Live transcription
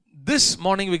this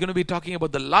morning we're going to be talking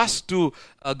about the last two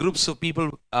groups of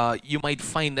people you might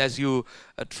find as you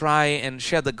try and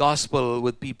share the gospel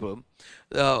with people.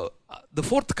 The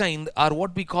fourth kind are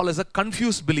what we call as a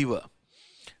confused believer.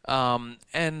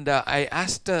 And I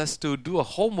asked us to do a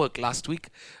homework last week.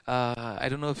 I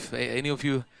don't know if any of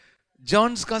you,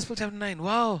 John's Gospel chapter 9.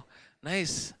 Wow,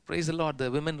 nice. Praise the Lord.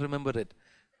 The women remember it.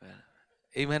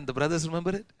 Amen. The brothers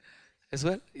remember it as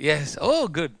well? Yes. Oh,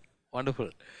 good. Wonderful.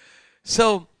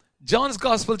 So, John's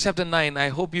Gospel chapter 9, I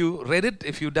hope you read it.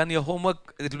 If you've done your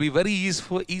homework, it will be very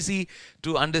easy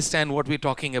to understand what we're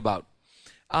talking about.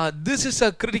 This is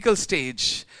a critical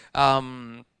stage.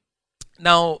 Now,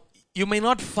 you may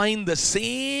not find the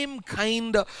same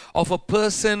kind of a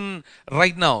person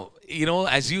right now. You know,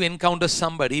 as you encounter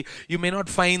somebody, you may not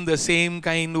find the same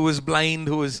kind who is blind,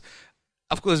 who is,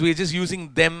 of course, we're just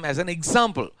using them as an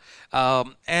example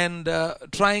and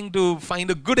trying to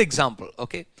find a good example,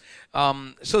 okay?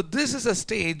 So this is a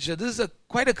stage, this is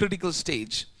quite a critical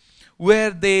stage where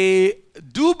they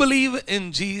do believe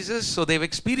in Jesus, so they've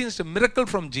experienced a miracle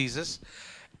from Jesus,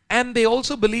 and they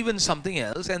also believe in something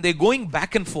else, and they're going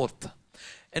back and forth.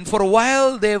 And for a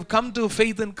while, they have come to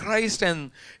faith in Christ,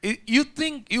 and you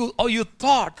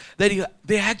thought that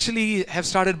they actually have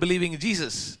started believing in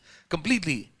Jesus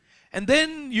completely. And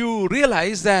then you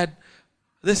realize that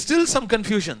there's still some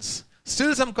confusions,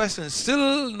 still some questions,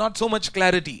 still not so much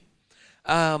clarity.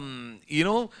 They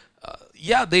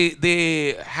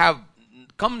have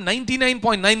come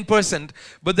 99.9%,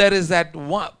 but there is that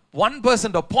 1% or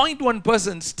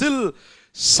 0.1% still,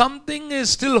 something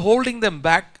is still holding them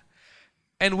back,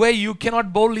 and where you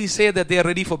cannot boldly say that they are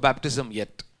ready for baptism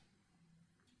yet.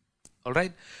 All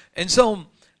right? And so,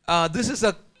 this is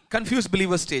a confused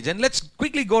believer stage. And let's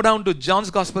quickly go down to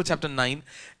John's Gospel chapter 9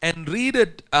 and read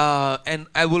it, and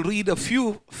I will read a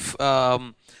few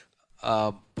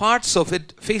parts of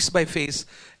it face by face,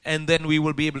 and then we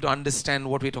will be able to understand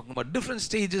what we're talking about. Different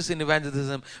stages in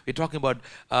evangelism. We're talking about,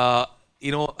 a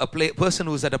person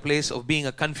who's at a place of being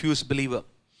a confused believer.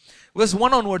 Verse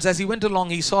 1 onwards, as he went along,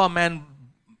 he saw a man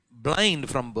blind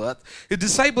from birth. His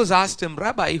disciples asked him,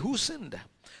 "Rabbi, who sinned,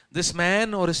 this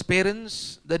man or his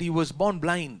parents, that he was born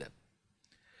blind?"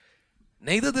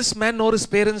 "Neither this man nor his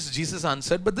parents," Jesus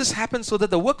answered, "but this happened so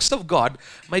that the works of God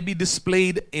might be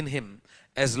displayed in him.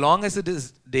 As long as it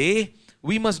is day,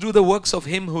 we must do the works of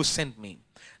him who sent me.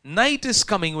 Night is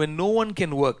coming when no one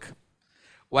can work.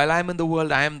 While I am in the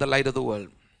world, I am the light of the world."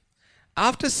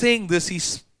 After saying this, he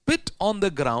spit on the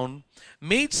ground,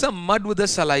 made some mud with the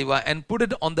saliva, and put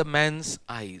it on the man's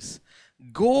eyes.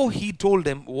 "Go," he told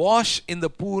him, "wash in the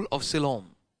pool of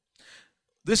Siloam."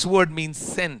 This word means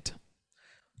sent.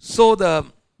 So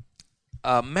the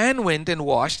man went and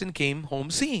washed and came home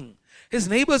seeing. His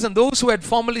neighbors and those who had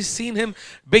formerly seen him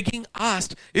begging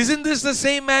asked, "Isn't this the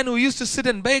same man who used to sit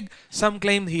and beg?" Some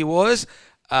claimed he was.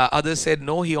 Others said,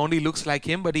 "No, he only looks like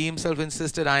him," but he himself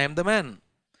insisted, "I am the man."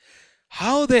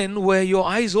 "How then were your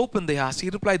eyes open?" they asked. He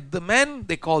replied, "The man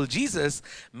they call Jesus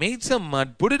made some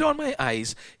mud, put it on my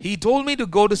eyes. He told me to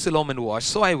go to Siloam and wash.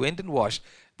 So I went and washed.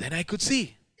 Then I could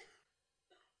see."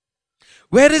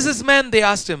 "Where is this man?" they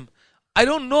asked him. "I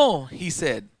don't know," he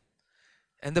said.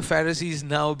 And the Pharisees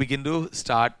now begin to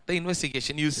start the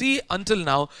investigation. You see, until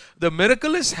now, the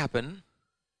miracle has happened,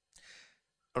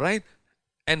 right?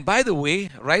 And by the way,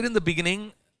 right in the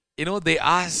beginning, they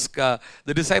ask,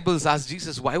 the disciples asked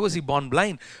Jesus, why was he born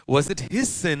blind? Was it his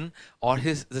sin or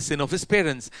the sin of his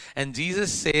parents? And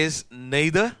Jesus says,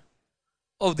 neither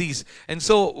of these. And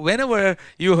so whenever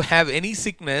you have any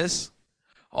sickness,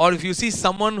 or if you see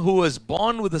someone who was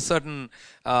born with a certain,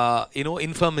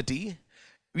 infirmity,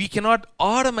 we cannot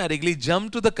automatically jump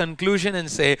to the conclusion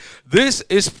and say, this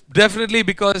is definitely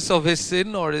because of his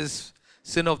sin or his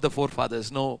sin of the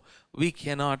forefathers. No, we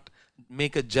cannot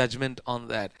make a judgment on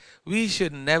that. We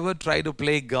should never try to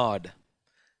play God.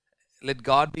 Let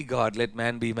God be God, let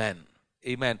man be man.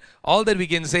 Amen. All that we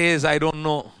can say is, I don't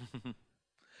know.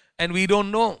 And we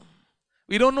don't know.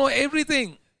 We don't know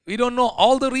everything. We don't know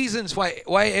all the reasons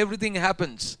why everything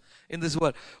happens in this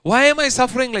world. Why am I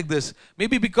suffering like this?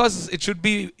 Maybe because it should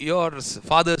be your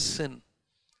father's sin.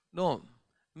 No.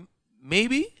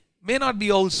 Maybe, may not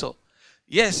be also.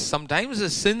 Yes, sometimes the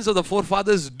sins of the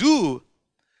forefathers do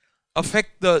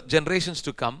affect the generations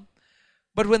to come.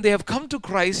 But when they have come to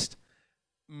Christ,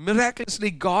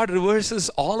 miraculously God reverses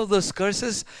all of those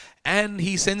curses and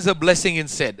he sends a blessing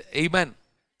instead. Amen.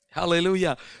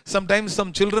 Hallelujah. Sometimes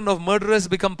some children of murderers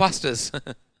become pastors.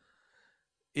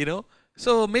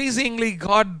 So amazingly,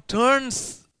 God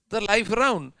turns the life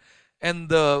around and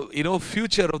the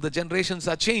future of the generations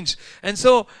are changed. And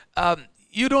so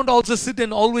you don't also sit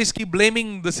and always keep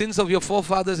blaming the sins of your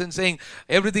forefathers and saying,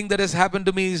 everything that has happened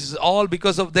to me is all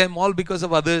because of them, all because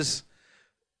of others.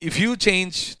 If you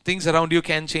change, things around you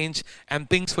can change, and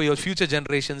things for your future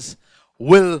generations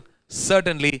will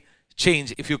certainly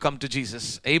change if you come to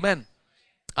Jesus. Amen.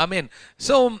 Amen.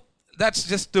 So that's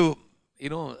just to,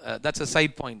 that's a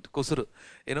side point. Kosuru,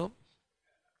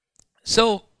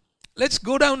 So let's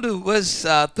go down to verse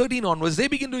 13 onwards. They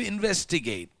begin to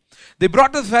investigate. They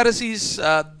brought to the Pharisees,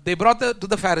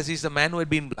 the man who had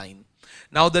been blind.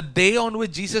 Now the day on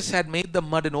which Jesus had made the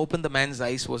mud and opened the man's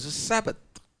eyes was a Sabbath.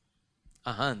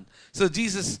 So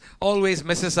Jesus always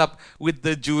messes up with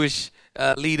the Jewish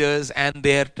leaders and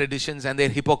their traditions and their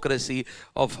hypocrisy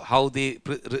of how they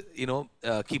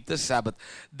keep the Sabbath.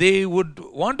 They would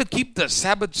want to keep the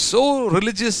Sabbath so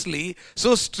religiously,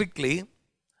 so strictly.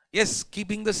 Yes,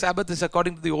 keeping the Sabbath is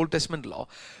according to the Old Testament law,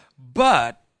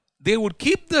 but they would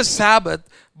keep the Sabbath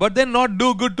but then not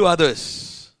do good to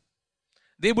others.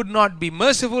 They would not be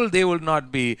merciful, they would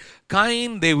not be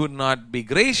kind, they would not be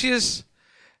gracious.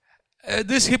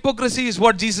 This hypocrisy is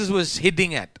what Jesus was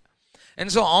hitting at.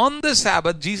 And so on the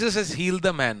Sabbath, Jesus has healed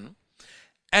the man.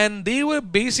 And they were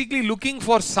basically looking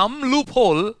for some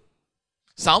loophole,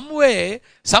 some way,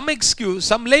 some excuse,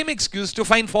 some lame excuse to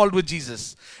find fault with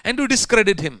Jesus and to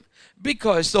discredit him,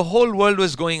 because the whole world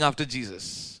was going after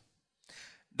Jesus.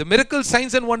 The miracles,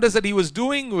 signs and wonders that he was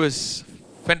doing was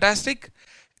fantastic.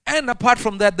 And apart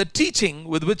from that, the teaching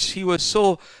with which he was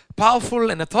so powerful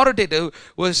and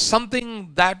authoritative was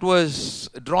something that was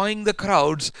drawing the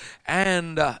crowds,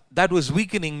 and that was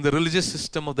weakening the religious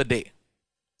system of the day.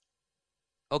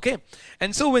 Okay?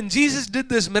 And so when Jesus did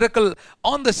this miracle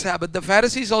on the Sabbath, the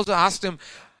Pharisees also asked him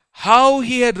how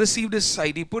he had received his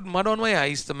sight. He put mud on my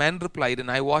eyes. The man replied, and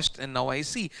I washed, and now I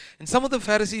see. And some of the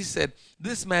Pharisees said,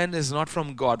 this man is not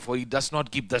from God, for he does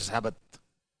not keep the Sabbath.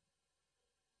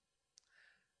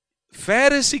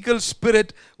 Pharisaical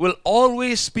spirit will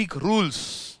always speak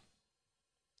rules.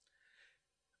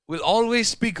 Will always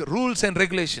speak rules and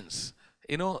regulations.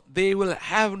 They will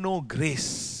have no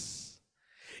grace.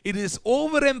 It is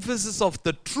overemphasis of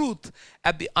the truth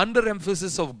at the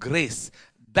underemphasis of grace.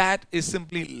 That is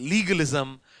simply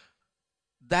legalism.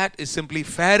 That is simply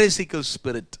Pharisaical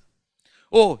spirit.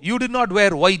 Oh, you did not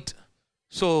wear white.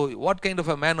 So what kind of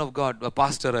a man of God, a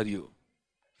pastor are you?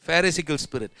 Pharisaical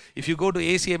spirit. If you go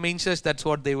to ACA main church, that's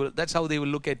how they will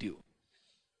look at you.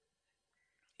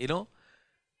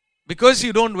 Because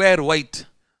you don't wear white,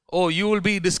 oh, you will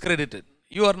be discredited.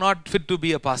 You are not fit to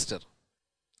be a pastor.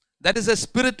 That is a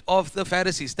spirit of the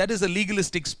Pharisees. That is a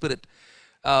legalistic spirit.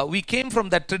 We came from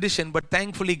that tradition, but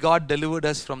thankfully God delivered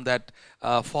us from that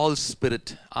false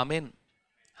spirit. Amen.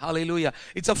 Hallelujah.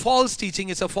 It's a false teaching,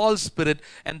 it's a false spirit,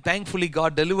 and thankfully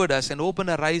God delivered us and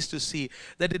opened our eyes to see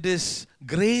that it is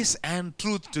grace and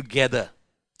truth together.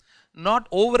 Not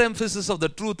overemphasis of the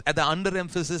truth at the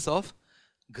underemphasis of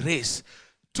grace.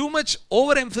 Too much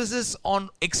overemphasis on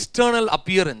external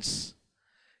appearance,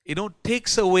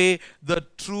 takes away the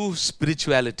true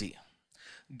spirituality.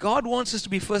 God wants us to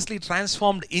be firstly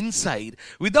transformed inside.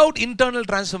 Without internal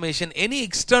transformation, any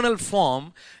external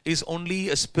form is only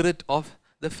a spirit of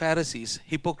the Pharisees,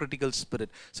 hypocritical spirit.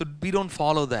 So we don't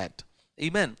follow that.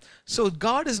 Amen. So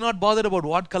God is not bothered about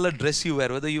what color dress you wear,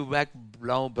 whether you wear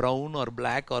brown or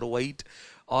black or white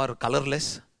or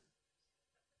colorless.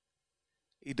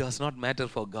 It does not matter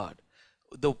for God.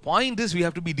 The point is we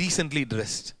have to be decently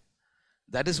dressed.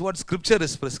 That is what Scripture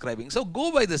is prescribing. So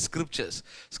go by the Scriptures.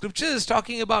 Scripture is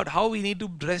talking about how we need to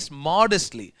dress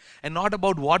modestly and not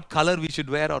about what color we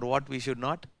should wear or what we should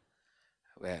not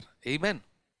wear. Amen.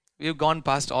 We have gone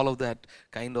past all of that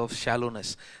kind of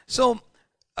shallowness. So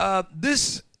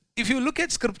if you look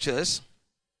at Scriptures,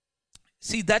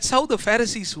 see, that's how the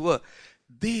Pharisees were.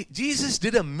 Jesus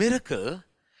did a miracle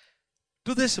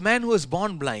to this man who was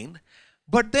born blind,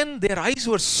 but then their eyes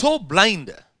were so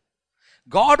blind.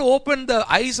 God opened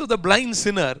the eyes of the blind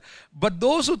sinner, but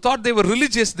those who thought they were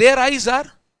religious, their eyes are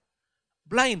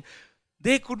blind.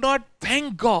 They could not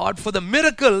thank God for the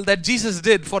miracle that Jesus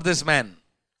did for this man.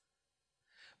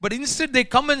 But instead they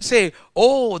come and say,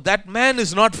 oh, that man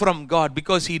is not from God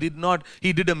because he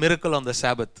did a miracle on the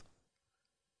Sabbath.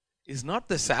 Is not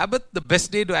the Sabbath the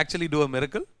best day to actually do a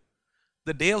miracle?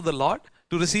 The day of the Lord?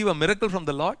 To receive a miracle from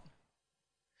the Lord?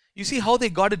 You see how they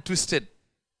got it twisted.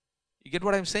 You get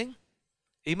what I'm saying?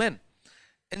 Amen.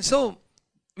 And so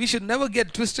we should never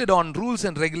get twisted on rules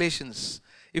and regulations.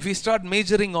 If we start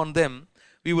majoring on them,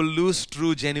 we will lose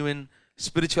true, genuine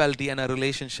spirituality and a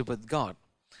relationship with God.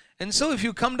 And so if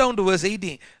you come down to verse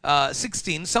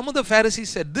 16, some of the Pharisees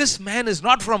said, this man is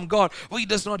not from God, for he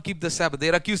does not keep the Sabbath. They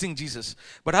are accusing Jesus.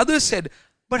 But others said,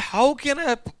 But how can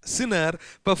a sinner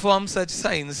perform such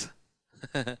signs?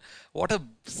 What a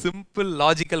simple,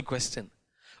 logical question.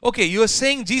 Okay, you are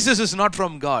saying Jesus is not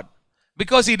from God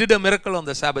because he did a miracle on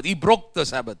the Sabbath. He broke the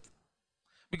Sabbath.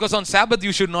 Because on Sabbath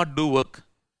you should not do work.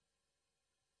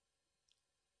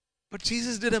 But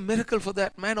Jesus did a miracle for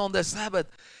that man on the Sabbath.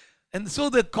 And so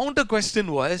the counter question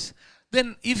was,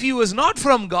 then if he was not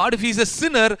from God, if he's a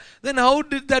sinner, then how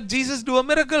did that Jesus do a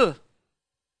miracle?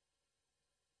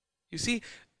 You see,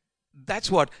 that's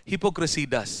what hypocrisy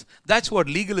does. That's what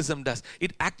legalism does.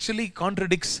 It actually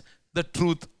contradicts the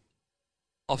truth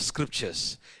of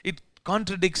scriptures. It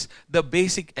contradicts the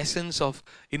basic essence of,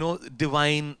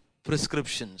 divine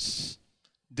prescriptions,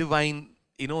 divine,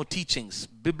 teachings,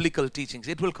 biblical teachings.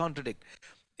 It will contradict,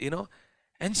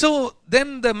 And so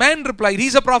then the man replied,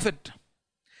 he's a prophet.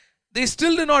 They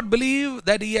still did not believe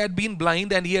that he had been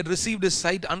blind and he had received his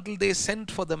sight until they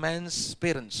sent for the man's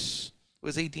parents.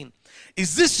 Verse 18.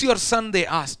 Is this your son? They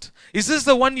asked. Is this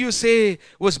the one you say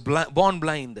was born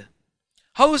blind?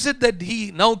 How is it that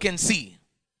he now can see?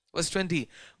 Verse 20.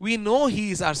 We know he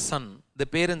is our son, the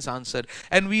parents answered,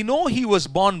 and we know he was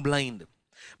born blind.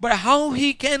 But how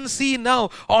he can see now,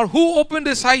 or who opened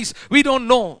his eyes, we don't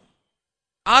know.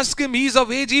 Ask him, he is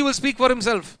of age, he will speak for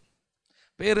himself.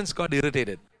 Parents got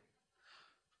irritated.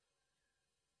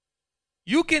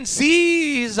 You can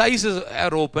see his eyes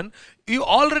are open. You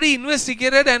already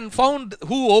investigated and found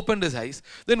who opened his eyes.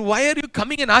 Then why are you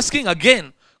coming and asking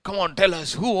again? Come on, tell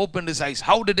us who opened his eyes.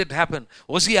 How did it happen?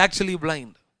 Was he actually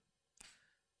blind?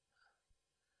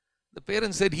 The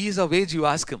parents said, he is of age, you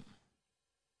ask him.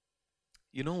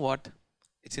 You know what?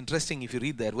 It's interesting if you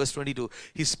read there, verse 22.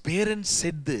 His parents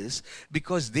said this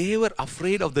because they were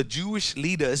afraid of the Jewish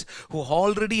leaders who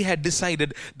already had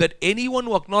decided that anyone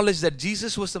who acknowledged that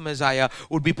Jesus was the Messiah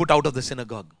would be put out of the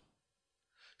synagogue.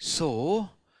 So,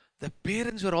 the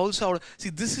parents were also out. See,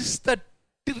 this is the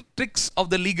tricks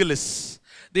of the legalists.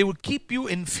 They would keep you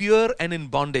in fear and in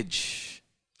bondage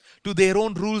to their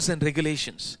own rules and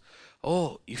regulations.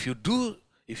 Oh, if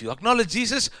you acknowledge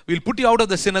Jesus, we'll put you out of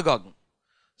the synagogue.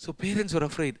 So parents were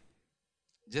afraid.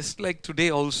 Just like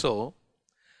today also,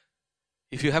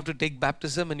 if you have to take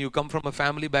baptism and you come from a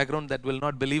family background that will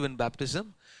not believe in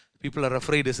baptism, people are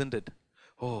afraid, isn't it?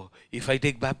 Oh, if I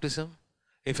take baptism,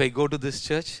 if I go to this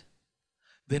church,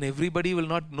 then nobody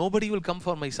will come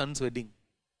for my son's wedding.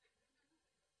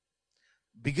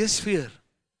 Biggest fear.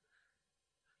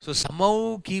 So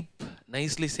somehow keep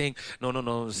nicely saying,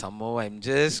 no, somehow I'm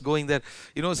just going there.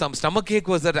 Some stomachache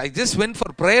was that I just went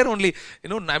for prayer only.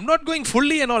 I'm not going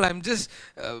fully and all. I'm just,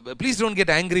 please don't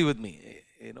get angry with me.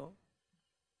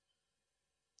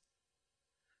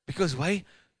 Because why?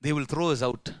 They will throw us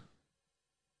out.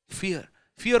 Fear.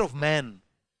 Fear of man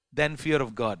than fear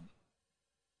of God.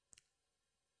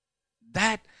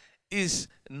 That is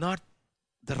not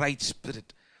the right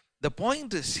spirit. The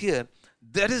point is here,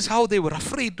 that is how they were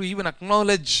afraid to even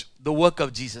acknowledge the work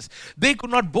of Jesus. They could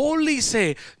not boldly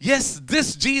say, yes,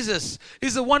 this Jesus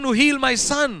is the one who healed my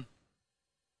son.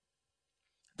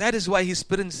 That is why his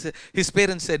parents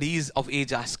said, he is of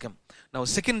age, ask him. Now,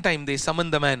 second time they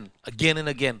summoned the man again and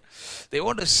again. They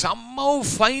want to somehow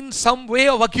find some way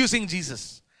of accusing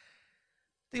Jesus.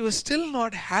 They were still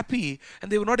not happy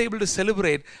and they were not able to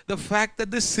celebrate the fact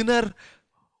that this sinner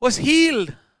was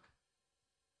healed.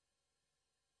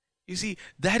 You see,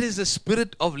 that is the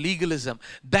spirit of legalism.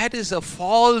 That is a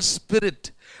false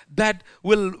spirit that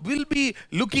will be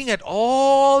looking at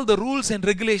all the rules and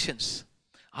regulations.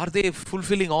 Are they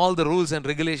fulfilling all the rules and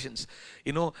regulations?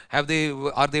 Are they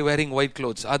wearing white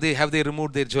clothes? Have they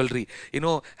removed their jewelry?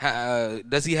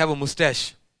 Does he have a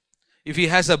mustache? If he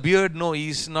has a beard, no, he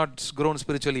is not grown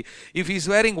spiritually. If he is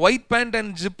wearing white pant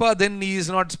and jippa, then he is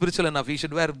not spiritual enough. He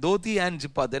should wear dhoti and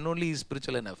jippa, then only he is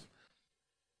spiritual enough.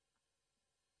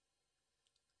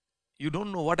 You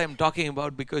don't know what I'm talking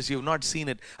about because you've not seen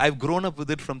it. I've grown up with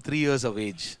it from 3 years of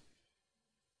age.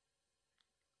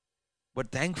 But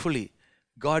thankfully,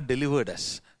 God delivered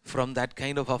us from that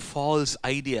kind of a false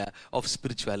idea of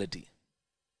spirituality.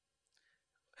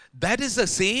 That is the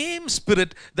same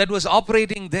spirit that was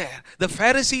operating there. The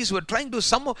Pharisees were trying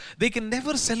to they can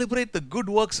never celebrate the good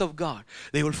works of God.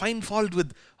 They will find fault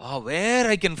with, where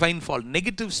I can find fault.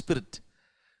 Negative spirit.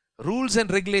 Rules and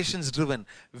regulations driven.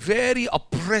 Very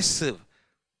oppressive.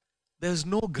 There's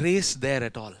no grace there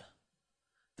at all.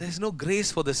 There's no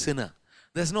grace for the sinner.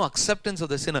 There's no acceptance of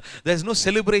the sinner. There's no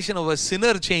celebration of a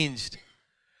sinner changed.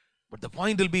 But the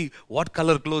point will be what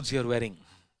color clothes you're wearing.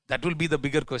 That will be the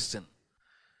bigger question.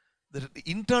 The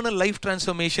internal life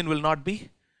transformation will not be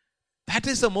That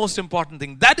is the most important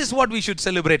thing. That is what we should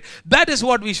celebrate. That is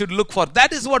what we should look for.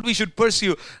 That is what we should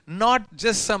pursue. Not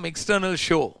just some external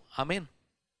show. Amen.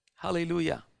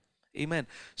 Hallelujah. Amen.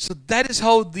 So that is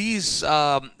how these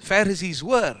Pharisees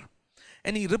were.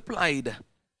 And he replied.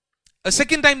 A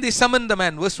second time they summoned the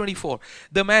man. Verse 24.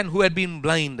 The man who had been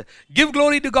blind. Give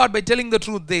glory to God by telling the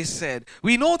truth, they said.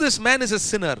 We know this man is a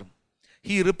sinner.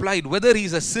 He replied, whether he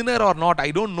is a sinner or not,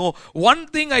 I don't know. One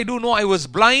thing I do know, I was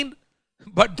blind,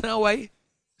 but now I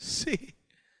see.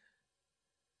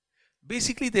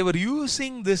 Basically, they were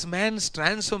using this man's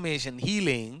transformation,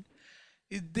 healing.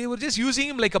 They were just using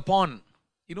him like a pawn.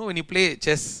 You know, when you play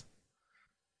chess,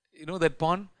 you know that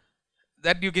pawn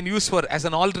that you can use for as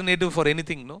an alternative for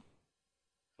anything, no?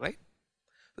 Right?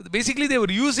 Basically, they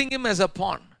were using him as a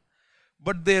pawn.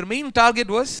 But their main target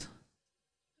was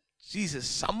Jesus,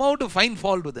 somehow to find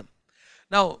fault with him.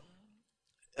 Now,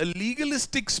 a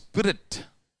legalistic spirit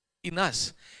in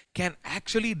us can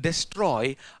actually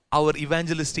destroy our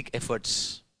evangelistic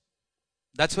efforts.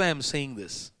 That's why I'm saying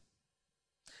this.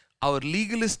 Our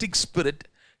legalistic spirit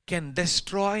can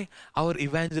destroy our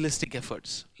evangelistic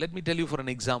efforts. Let me tell you for an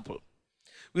example.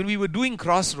 When we were doing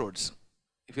Crossroads,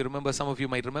 if you remember, some of you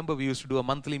might remember, we used to do a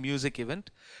monthly music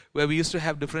event where we used to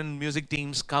have different music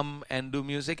teams come and do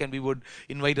music, and we would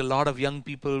invite a lot of young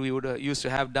people. We would used to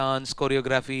have dance,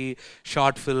 choreography,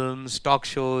 short films, talk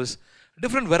shows,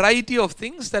 different variety of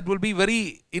things that will be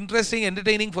very interesting,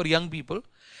 entertaining for young people.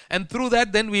 And through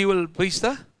that, then we will preach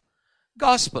the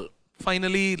gospel.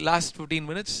 Finally, last 15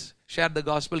 minutes, share the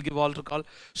gospel, give altar call.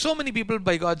 So many people,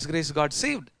 by God's grace, got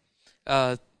saved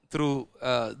through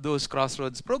those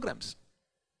Crossroads programs.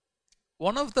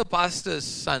 One of the pastor's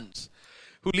sons,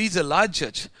 who leads a large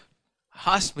church,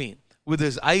 asked me with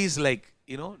his eyes like,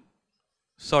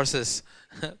 sources.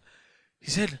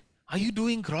 He said, are you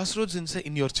doing Crossroads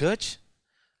in your church?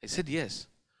 I said, yes.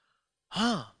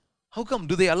 How come?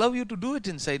 Do they allow you to do it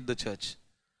inside the church?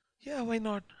 Yeah, why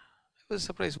not? I was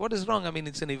surprised. What is wrong? I mean,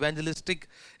 it's an evangelistic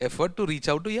effort to reach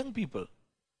out to young people.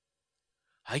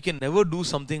 I can never do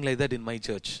something like that in my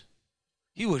church.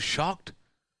 He was shocked.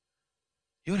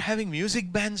 You're having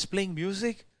music bands playing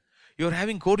music. You're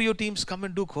having choreo teams come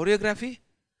and do choreography.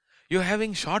 You're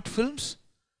having short films.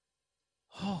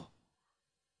 Oh.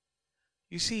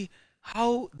 You see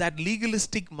how that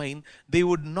legalistic mind, they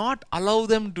would not allow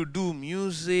them to do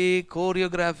music,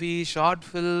 choreography, short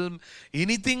film,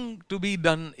 anything to be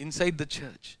done inside the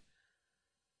church.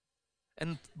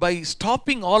 And by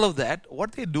stopping all of that,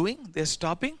 what they're doing, they're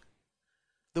stopping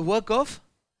the work of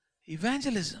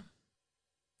evangelism.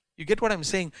 You get what I'm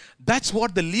saying? That's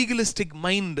what the legalistic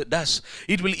mind does.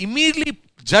 It will immediately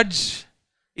judge.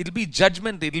 It will be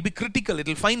judgment. It will be critical. It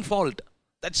will find fault.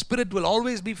 That spirit will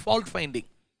always be fault finding.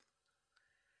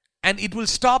 And it will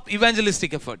stop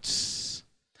evangelistic efforts.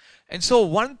 And so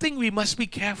one thing we must be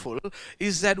careful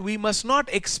is that we must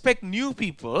not expect new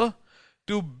people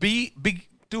to be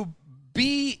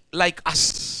like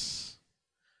us.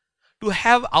 To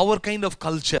have our kind of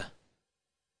culture.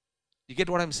 You get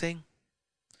what I'm saying?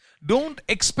 Don't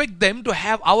expect them to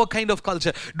have our kind of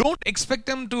culture. Don't expect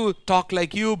them to talk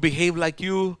like you, behave like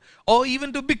you, or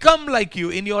even to become like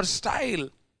you in your style,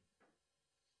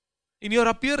 in your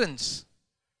appearance.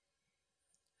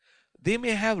 They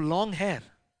may have long hair.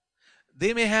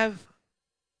 They may have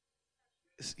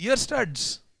ear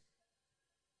studs.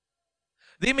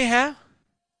 They may have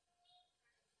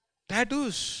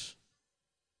tattoos.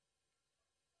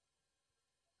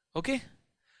 Okay?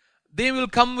 They will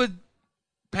come with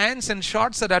pants and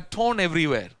shorts that are torn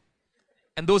everywhere.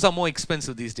 And those are more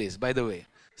expensive these days, by the way.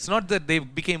 It's not that they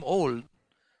became old.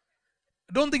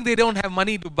 Don't think they don't have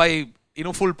money to buy,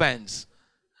 full pants.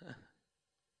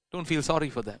 Don't feel sorry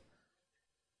for them.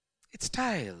 It's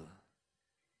style.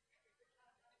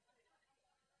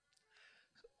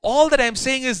 All that I'm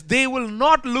saying is they will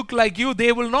not look like you.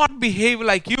 They will not behave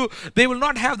like you. They will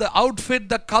not have the outfit,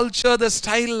 the culture, the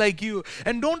style like you.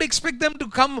 And don't expect them to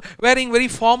come wearing very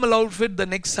formal outfit the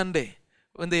next Sunday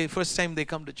when first time they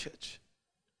come to church.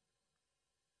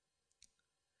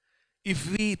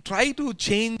 If we try to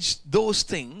change those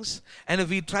things, and if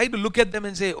we try to look at them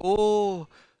and say, oh,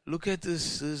 look at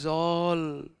this is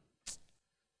all,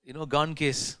 gone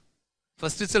case.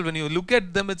 First itself, when you look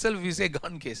at them itself, you say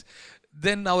gone case.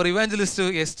 Then our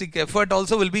evangelistic effort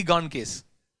also will be gone case.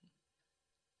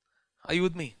 Are you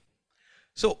with me?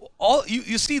 So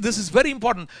you see, this is very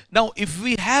important. Now, if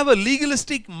we have a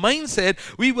legalistic mindset,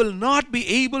 we will not be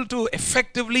able to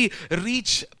effectively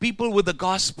reach people with the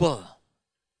gospel.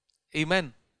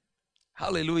 Amen.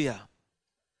 Hallelujah.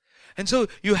 And so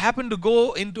you happen to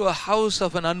go into a house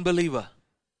of an unbeliever.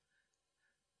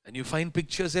 And you find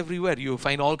pictures everywhere. You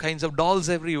find all kinds of dolls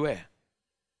everywhere.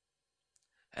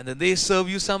 And then they serve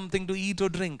you something to eat or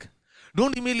drink.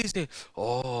 Don't immediately say,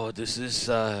 oh, this is,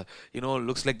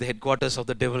 looks like the headquarters of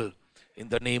the devil. In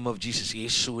the name of Jesus.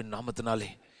 Yeshu in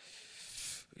Namatanale.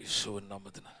 Yeshu in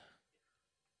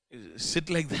Namatanale. Sit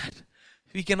like that.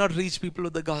 We cannot reach people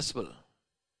with the gospel.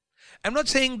 I'm not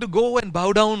saying to go and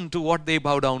bow down to what they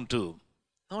bow down to.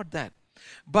 Not that.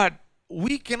 But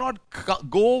we cannot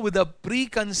go with a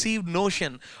preconceived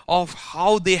notion of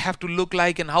how they have to look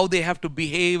like and how they have to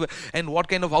behave and what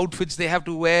kind of outfits they have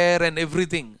to wear and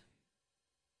everything.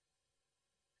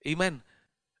 Amen.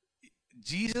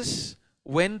 Jesus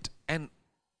went and,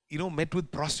 met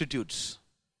with prostitutes.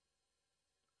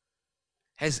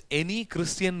 Has any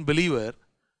Christian believer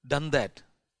done that?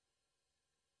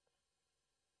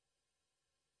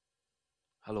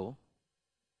 Hello?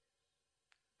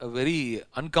 A very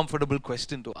uncomfortable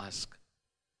question to ask.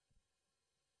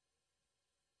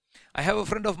 I have a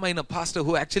friend of mine, a pastor,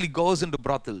 who actually goes into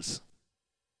brothels,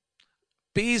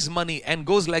 pays money and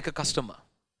goes like a customer,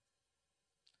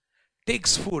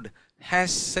 takes food,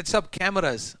 sets up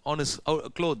cameras on his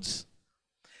clothes,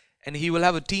 and he will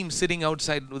have a team sitting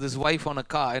outside with his wife on a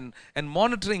car and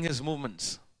monitoring his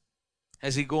movements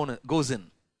as he goes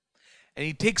in. And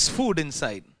he takes food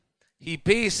inside. He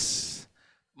pays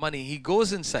money. He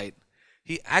goes inside.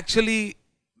 He actually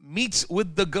meets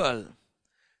with the girl,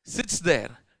 sits there,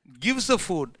 gives the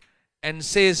food and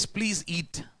says, please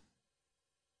eat.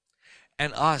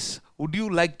 And asks, would you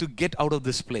like to get out of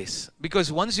this place?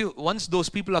 Because once those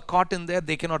people are caught in there,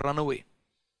 they cannot run away.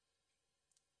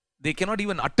 They cannot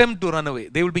even attempt to run away.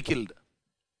 They will be killed.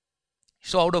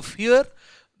 So out of fear,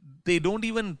 they don't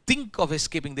even think of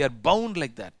escaping. They are bound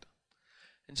like that.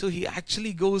 And so he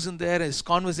actually goes in there, his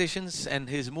conversations and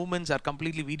his movements are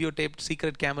completely videotaped,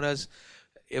 secret cameras,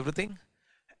 everything.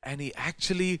 And he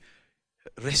actually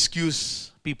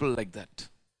rescues people like that.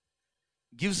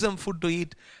 Gives them food to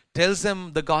eat, tells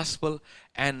them the gospel,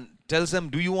 and tells them,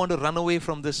 do you want to run away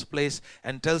from this place?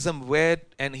 And tells them where,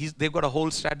 and they've got a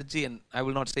whole strategy, and I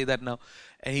will not say that now.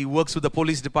 And he works with the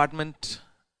police department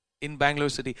in Bangalore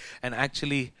city and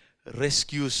actually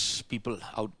rescues people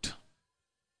out.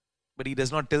 But he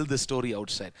does not tell the story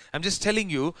outside. I'm just telling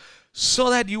you so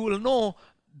that you will know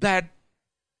that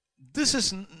this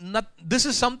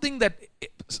is something that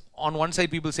on one side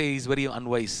people say he's very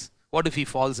unwise. What if he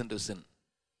falls into sin?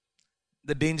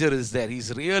 The danger is there.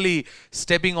 He's really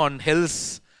stepping on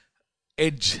hell's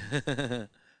edge,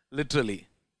 literally.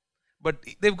 But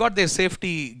they've got their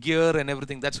safety gear and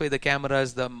everything. That's why the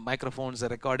cameras, the microphones, the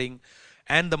recording,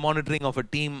 and the monitoring of a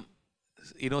team,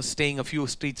 staying a few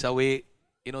streets away.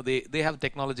 They have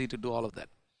technology to do all of that.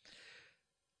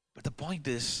 But the point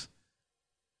is,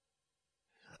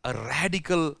 a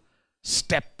radical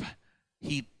step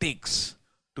he takes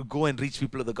to go and reach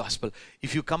people with the gospel.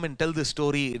 If you come and tell this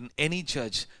story in any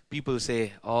church, people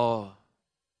say, oh.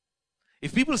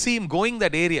 If people see him going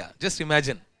that area, just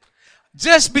imagine.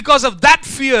 Just because of that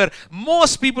fear,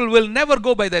 most people will never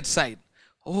go by that side.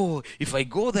 Oh, if I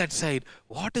go that side,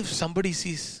 what if somebody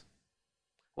sees?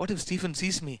 What if Stephen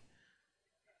sees me?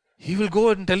 He will go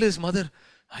and tell his mother,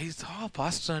 I saw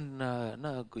Pastor and,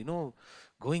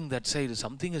 going that side.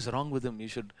 Something is wrong with him. You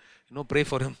should, pray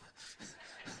for him.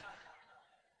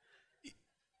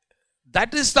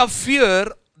 That is the fear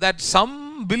that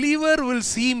some believer will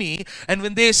see me, and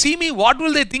when they see me, what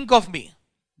will they think of me?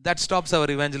 That stops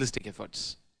our evangelistic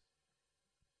efforts.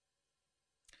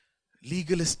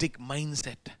 Legalistic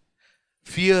mindset,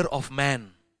 fear of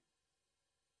man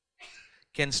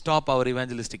can stop our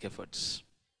evangelistic efforts.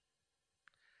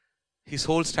 His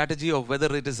whole strategy of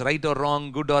whether it is right or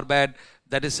wrong, good or bad,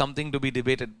 that is something to be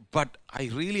debated. But I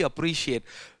really appreciate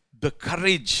the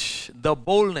courage, the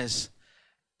boldness.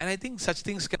 And I think such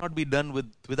things cannot be done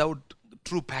without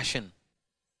true passion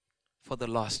for the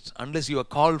lost. Unless you are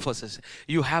called for such.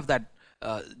 You have that,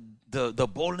 the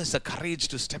boldness, the courage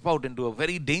to step out into a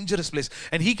very dangerous place.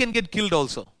 And he can get killed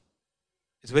also.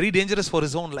 It's very dangerous for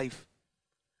his own life.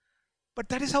 But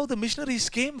that is how the missionaries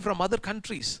came from other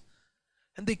countries.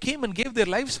 And they came and gave their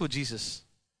lives for Jesus.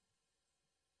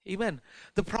 Amen.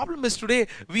 The problem is today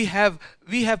we have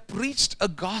preached a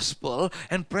gospel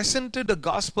and presented a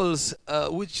gospels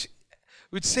which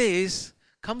says,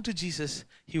 come to Jesus,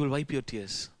 he will wipe your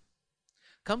tears.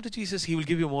 Come to Jesus, he will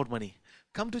give you more money.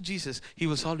 Come to Jesus, he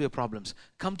will solve your problems.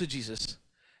 Come to Jesus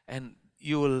and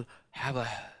you will have a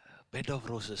bed of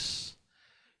roses.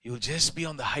 You will just be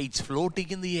on the heights,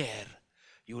 floating in the air.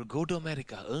 You will go to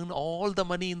America, earn all the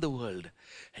money in the world,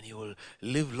 and you will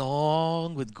live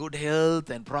long with good health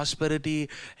and prosperity,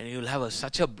 and you will have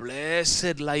such a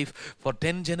blessed life. For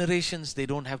 10 generations, they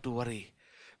don't have to worry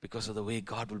because of the way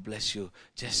God will bless you.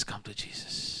 Just come to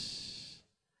Jesus.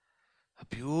 A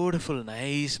beautiful,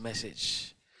 nice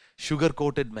message,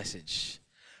 sugar-coated message.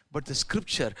 But the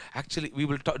scripture, actually, we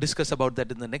will discuss about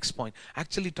that in the next point,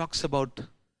 actually talks about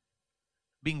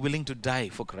being willing to die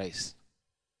for Christ.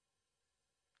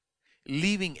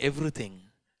 Leaving everything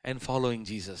and following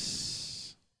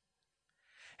Jesus.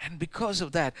 And because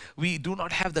of that, we do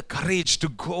not have the courage to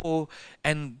go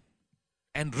and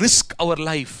risk our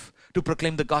life to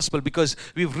proclaim the gospel, because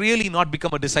we've really not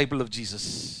become a disciple of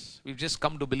Jesus. We've just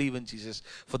come to believe in Jesus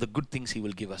for the good things He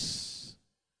will give us.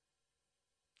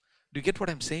 Do you get what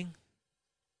I'm saying?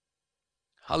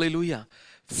 Hallelujah.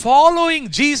 Following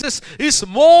Jesus is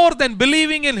more than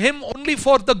believing in Him only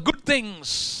for the good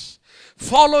things.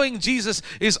 Following Jesus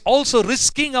is also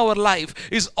risking our life,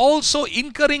 is also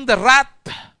incurring the wrath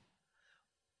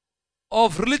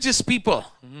of religious people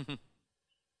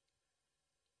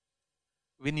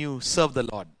when you serve the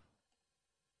Lord.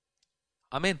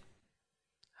 Amen.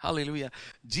 Hallelujah.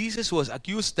 Jesus was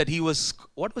accused that he was,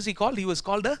 what was he called? He was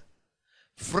called a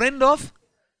friend of,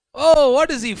 what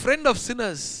is he? Friend of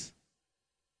sinners.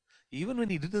 Even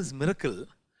when he did this miracle,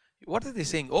 what are they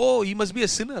saying? He must be a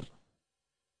sinner.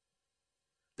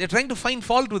 They're trying to find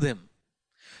fault with him.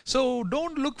 So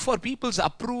don't look for people's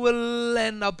approval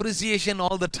and appreciation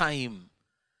all the time.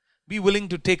 Be willing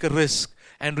to take a risk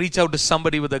and reach out to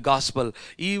somebody with the gospel,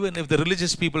 even if the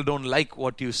religious people don't like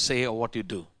what you say or what you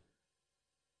do.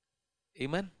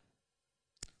 Amen.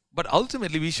 But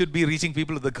ultimately, we should be reaching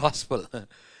people with the gospel,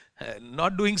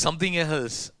 not doing something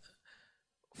else.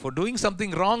 For doing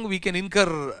something wrong, we can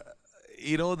incur,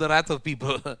 the wrath of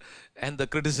people and the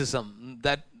criticism.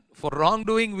 That for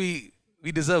wrongdoing, we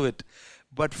deserve it.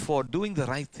 But for doing the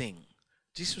right thing,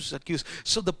 Jesus was accused.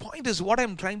 So the point is, what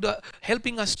I'm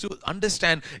helping us to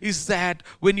understand is that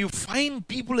when you find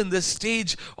people in this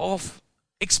stage of,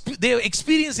 they are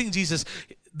experiencing Jesus.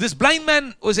 This blind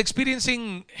man was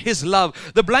experiencing His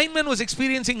love. The blind man was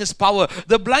experiencing His power.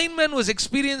 The blind man was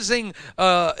experiencing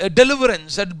a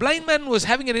deliverance. The blind man was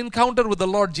having an encounter with the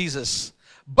Lord Jesus.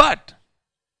 But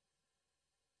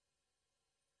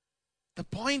the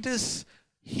point is,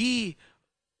 he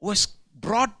was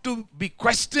brought to be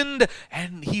questioned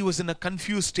and he was in a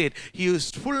confused state. He was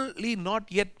fully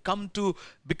not yet come to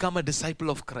become a disciple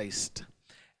of Christ.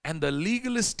 And the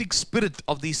legalistic spirit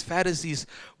of these Pharisees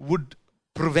would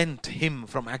prevent him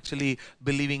from actually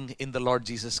believing in the Lord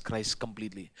Jesus Christ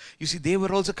completely. You see, they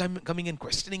were also coming and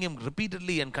questioning him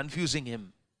repeatedly and confusing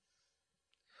him.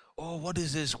 What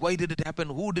is this? Why did it happen?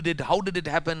 Who did it? How did it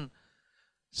happen?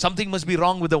 Something must be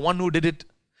wrong with the one who did it.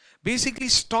 Basically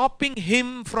stopping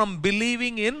him from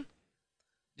believing in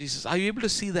Jesus. Are you able to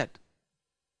see that?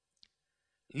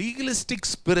 Legalistic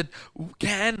spirit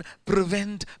can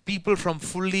prevent people from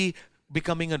fully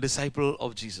becoming a disciple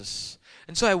of Jesus.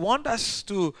 And so I want us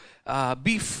to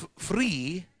be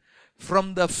free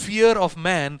from the fear of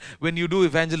man when you do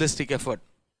evangelistic effort.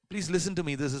 Please listen to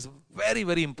me. This is very,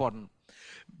 very important.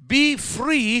 Be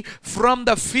free from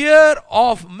the fear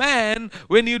of man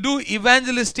when you do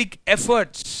evangelistic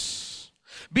efforts.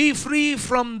 Be free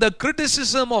from the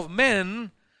criticism of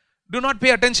men. Do not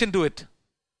pay attention to it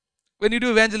when you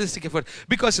do evangelistic effort,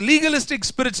 because legalistic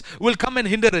spirits will come and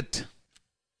hinder it.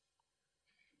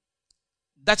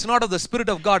 That's not of the Spirit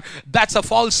of God. That's a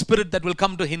false spirit that will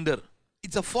come to hinder.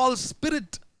 It's a false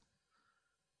spirit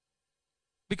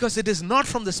because it is not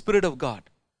from the Spirit of God.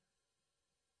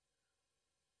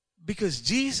 Because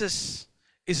Jesus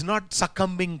is not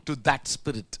succumbing to that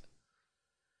spirit.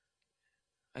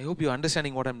 I hope you're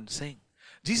understanding what I'm saying.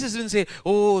 Jesus didn't say,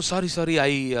 sorry,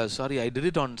 I did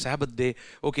it on Sabbath day.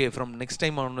 Okay, from next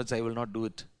time onwards, I will not do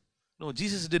it. No,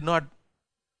 Jesus did not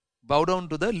bow down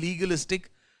to the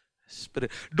legalistic spirit.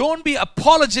 Don't be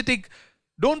apologetic.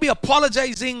 Don't be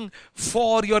apologizing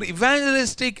for your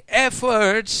evangelistic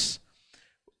efforts.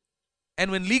 And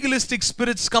when legalistic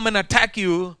spirits come and attack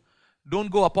you,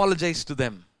 don't go apologize to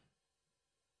them.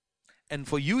 And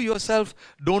for you yourself,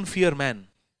 don't fear man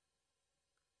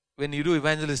when you do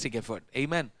evangelistic effort.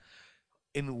 Amen.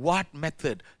 In what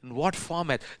method, in what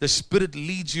format the Spirit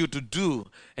leads you to do,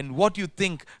 and what you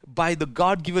think by the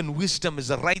God-given wisdom is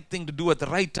the right thing to do at the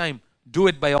right time, do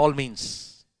it by all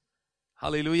means.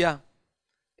 Hallelujah.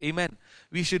 Amen.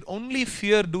 We should only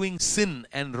fear doing sin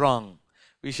and wrong.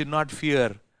 We should not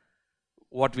fear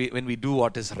when we do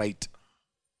what is right.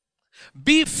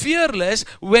 Be fearless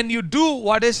when you do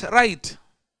what is right.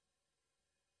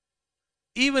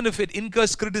 even if it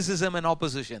incurs criticism and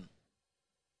opposition.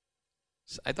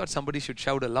 So I thought somebody should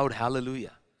shout a loud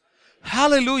hallelujah.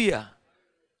 Hallelujah.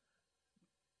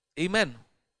 Amen.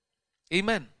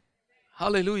 Amen.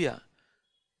 Hallelujah.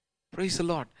 Praise the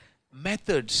Lord.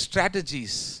 Methods,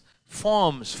 strategies,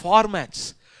 forms,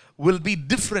 formats will be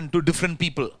different to different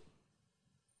people.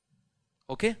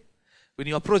 Okay? When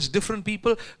you approach different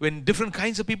people, when different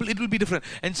kinds of people, it will be different.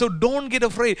 And so don't get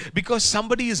afraid because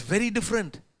somebody is very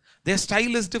different. Their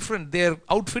style is different. Their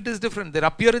outfit is different. Their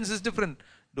appearance is different.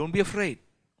 Don't be afraid.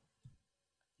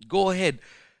 Go ahead.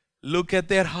 Look at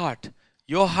their heart.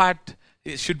 Your heart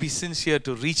should be sincere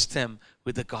to reach them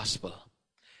with the gospel.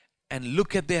 And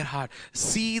look at their heart.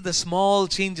 See the small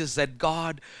changes that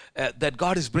God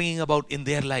is bringing about in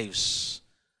their lives.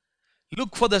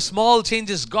 Look for the small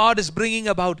changes God is bringing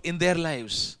about in their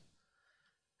lives.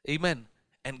 Amen.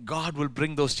 And God will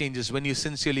bring those changes when you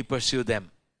sincerely pursue them.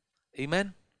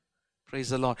 Amen. Praise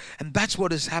the Lord. And that's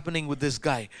what is happening with this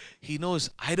guy. He knows,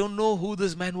 I don't know who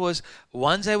this man was.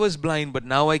 Once I was blind, but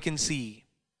now I can see.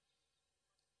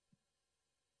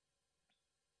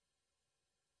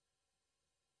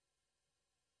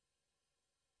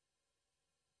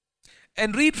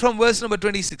 And read from verse number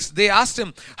 26. They asked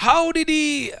him, how did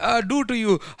he do to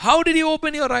you? How did he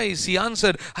open your eyes? He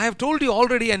answered, I have told you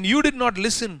already and you did not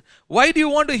listen. Why do you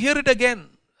want to hear it again?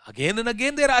 Again and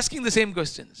again they are asking the same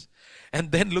questions.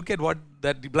 And then look at what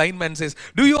that blind man says.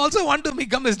 Do you also want to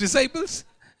become his disciples?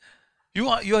 You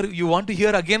want to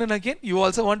hear again and again? You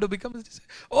also want to become his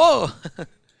disciples? Oh,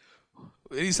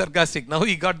 very sarcastic. Now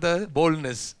he got the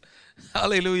boldness.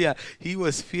 Hallelujah. He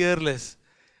was fearless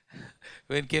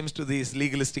when it comes to these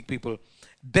legalistic people.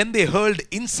 Then they hurled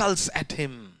insults at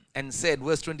him and said,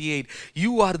 verse 28,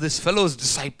 you are this fellow's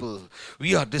disciple.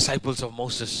 We are disciples of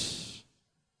Moses.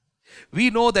 We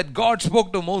know that God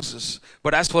spoke to Moses,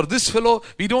 but as for this fellow,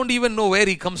 we don't even know where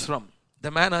he comes from.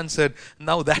 The man answered,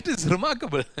 now that is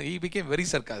remarkable. He became very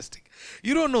sarcastic.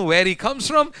 You don't know where he comes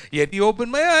from, yet he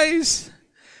opened my eyes.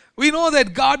 We know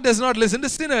that God does not listen to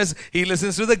sinners. He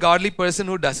listens to the godly person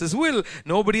who does his will.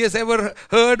 Nobody has ever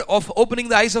heard of opening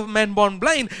the eyes of a man born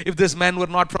blind. If this man were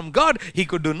not from God, he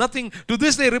could do nothing. To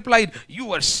this they replied, you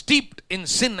were steeped in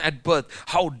sin at birth.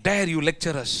 How dare you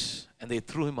lecture us? And they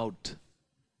threw him out.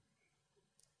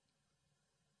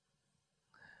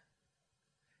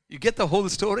 You get the whole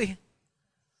story?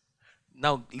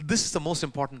 Now, this is the most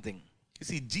important thing. You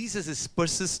see, Jesus is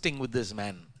persisting with this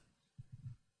man.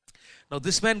 Now,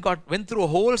 this man went through a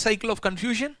whole cycle of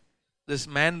confusion. This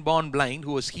man born blind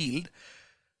who was healed.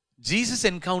 Jesus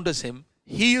encounters him,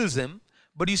 heals him.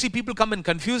 But you see, people come and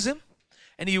confuse him.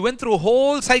 And he went through a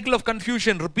whole cycle of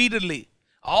confusion repeatedly.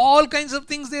 All kinds of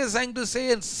things they are trying to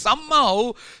say and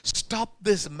somehow stop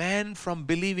this man from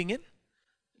believing in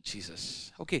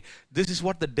Jesus. Okay, this is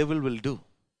what the devil will do.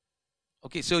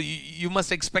 Okay, so you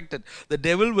must expect it. The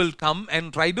devil will come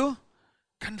and try to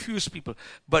confuse people.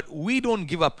 But we don't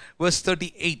give up. Verse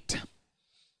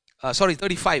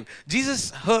 35.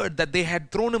 Jesus heard that they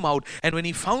had thrown him out, and when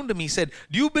he found him, he said,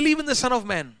 do you believe in the Son of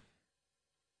Man?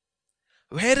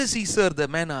 Where is he, sir? The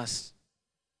man asked.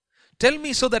 Tell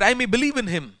me so that I may believe in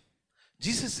him.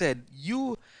 Jesus said,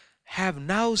 you have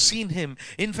now seen him.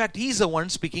 In fact, he's the one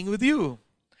speaking with you.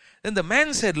 Then the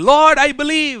man said, Lord, I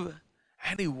believe.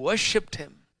 And he worshipped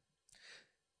him.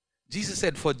 Jesus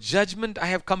said, for judgment I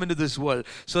have come into this world,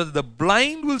 so that the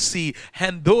blind will see,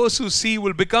 and those who see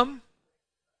will become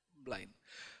blind.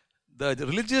 The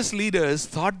religious leaders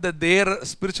thought that their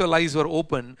spiritual eyes were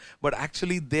open, but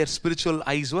actually their spiritual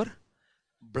eyes were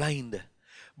blind.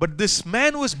 But this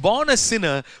man was born a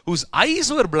sinner, whose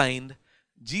eyes were blind.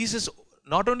 Jesus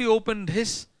not only opened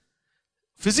his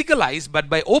physical eyes, but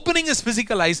by opening his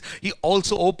physical eyes, he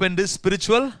also opened his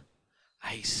spiritual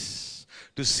eyes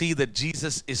to see that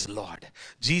Jesus is Lord.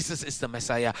 Jesus is the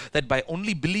Messiah. That by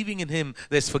only believing in him,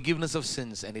 there's forgiveness of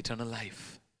sins and eternal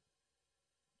life.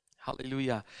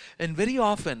 Hallelujah. And very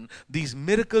often, these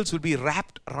miracles will be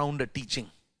wrapped around a teaching.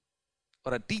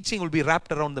 Or a teaching will be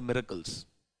wrapped around the miracles.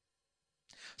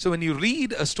 So when you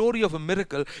read a story of a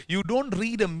miracle, you don't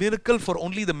read a miracle for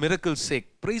only the miracle's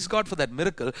sake. Praise God for that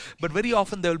miracle. But very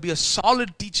often there will be a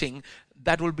solid teaching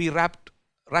that will be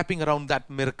wrapping around that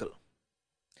miracle.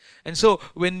 And so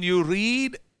when you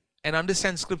read and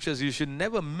understand scriptures, you should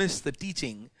never miss the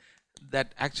teaching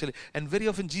that actually, and very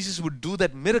often Jesus would do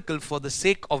that miracle for the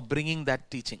sake of bringing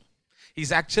that teaching.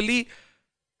 He's actually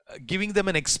giving them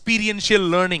an experiential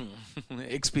learning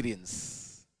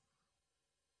experience.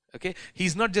 Okay,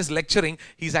 he's not just lecturing,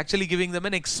 he's actually giving them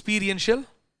an experiential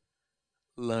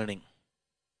learning.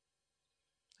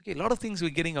 Okay, a lot of things we're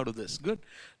getting out of this. Good,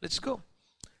 let's go.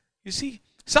 You see,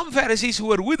 Some Pharisees who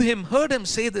were with him heard him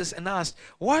say this and asked,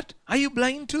 "What? Are you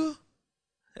blind too?"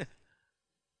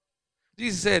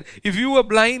 Jesus said, "If you were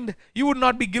blind, you would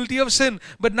not be guilty of sin.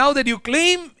 But now that you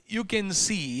claim you can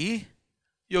see,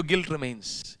 your guilt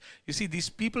remains." You see, these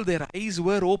people, their eyes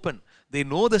were open. They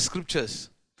know the scriptures.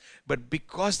 But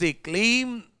because they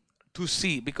claim to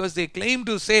see, because they claim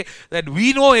to say that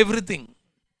we know everything,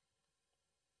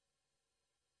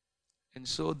 and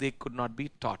so they could not be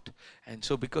taught. And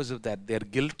so because of that, their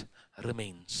guilt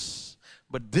remains.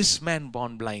 But this man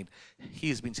born blind, he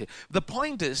has been saved. The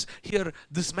point is, here,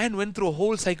 this man went through a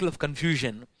whole cycle of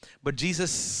confusion, but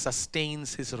Jesus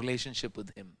sustains his relationship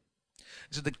with him.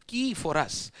 So the key for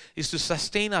us is to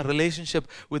sustain our relationship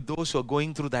with those who are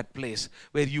going through that place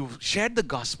where you've shared the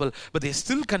gospel, but they're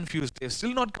still confused. They've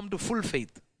still not come to full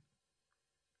faith.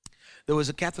 There was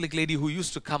a Catholic lady who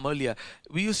used to come earlier.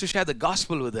 We used to share the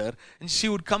gospel with her, and she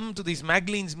would come to these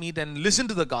Magdalene's meet and listen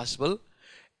to the gospel,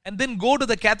 and then go to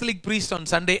the Catholic priest on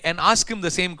Sunday and ask him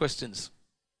the same questions.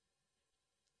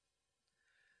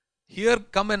 Here,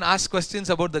 come and ask questions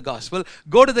about the gospel.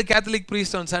 Go to the Catholic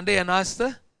priest on Sunday and ask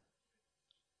the...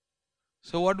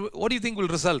 So what do you think will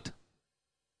result?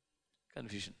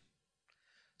 Confusion.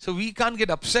 So we can't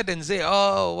get upset and say,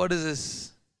 "Oh, what is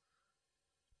this?"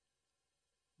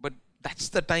 But that's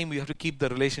the time we have to keep the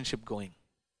relationship going.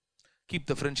 Keep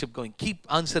the friendship going. Keep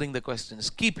answering the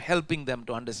questions. Keep helping them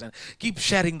to understand. Keep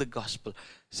sharing the gospel.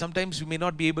 Sometimes we may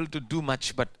not be able to do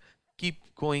much, but keep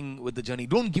going with the journey.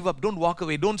 Don't give up. Don't walk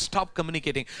away. Don't stop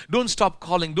communicating. Don't stop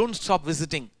calling. Don't stop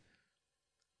visiting.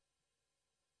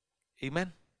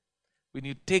 Amen. When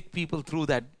you take people through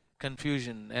that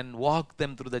confusion and walk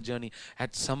them through the journey,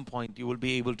 at some point you will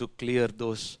be able to clear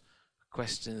those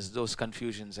questions, those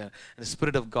confusions, and the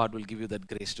Spirit of God will give you that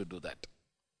grace to do that.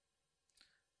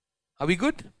 Are we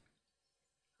good?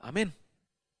 Amen.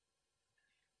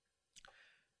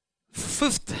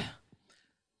 Fifth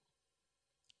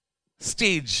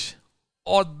stage,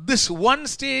 or this one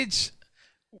stage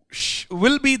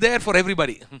will be there for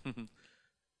everybody.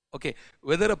 Okay,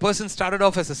 whether a person started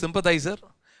off as a sympathizer,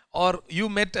 or you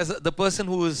met as the person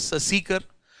who is a seeker,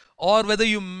 or whether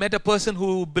you met a person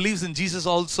who believes in Jesus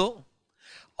also,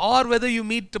 or whether you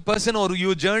meet a person or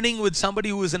you're journeying with somebody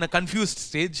who is in a confused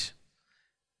stage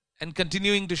and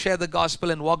continuing to share the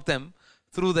gospel and walk them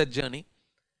through that journey.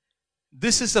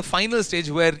 This is the final stage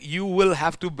where you will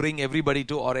have to bring everybody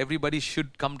to, or everybody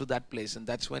should come to that place, and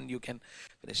that's when you can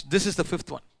finish. This is the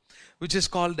fifth one, which is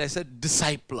called as a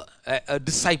disciple. A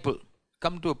disciple.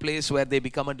 Come to a place where they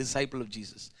become a disciple of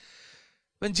Jesus.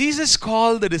 When Jesus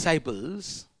called the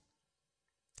disciples,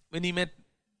 when he met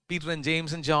Peter and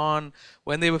James and John,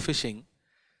 when they were fishing,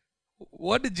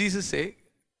 what did Jesus say?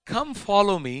 "Come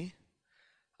follow me,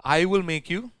 I will make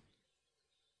you."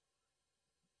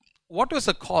 What was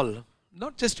the call?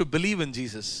 Not just to believe in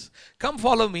Jesus. Come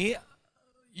follow me,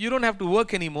 you don't have to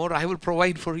work anymore, I will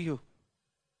provide for you.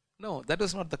 No, that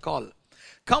was not the call.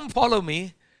 Come follow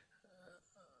me,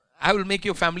 I will make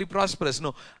your family prosperous.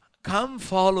 No, come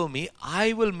follow me,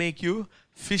 I will make you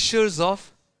fishers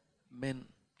of men.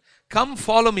 Come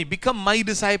follow me, become my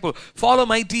disciple, follow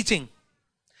my teaching.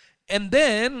 And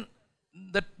then,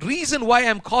 the reason why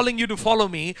I'm calling you to follow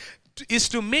me is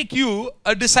to make you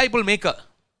a disciple maker.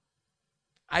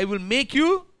 I will make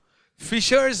you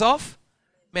fishers of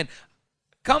men.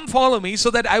 Come follow me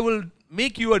so that I will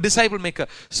make you a disciple maker.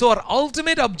 So our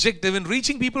ultimate objective in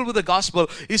reaching people with the gospel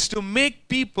is to make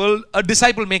people a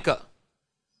disciple maker.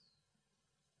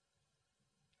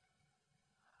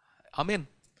 Amen.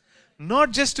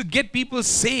 Not just to get people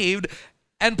saved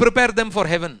and prepare them for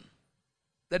heaven.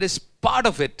 That is part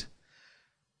of it.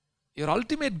 Your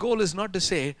ultimate goal is not to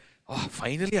say, "Oh,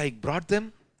 finally I brought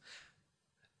them,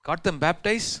 got them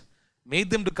baptized, made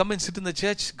them to come and sit in the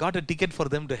church, got a ticket for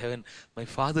them to heaven. My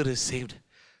father is saved.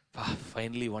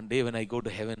 Finally, one day when I go to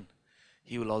heaven,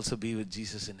 he will also be with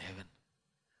Jesus in heaven."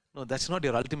 No, that's not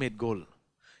your ultimate goal.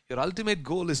 Your ultimate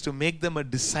goal is to make them a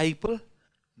disciple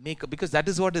maker, because that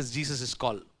is what Jesus is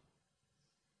called.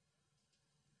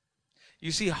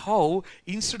 You see how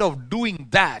instead of doing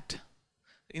that,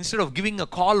 instead of giving a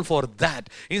call for that,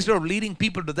 instead of leading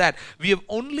people to that, we have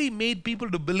only made people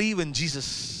to believe in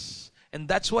Jesus. And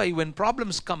that's why when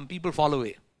problems come, people fall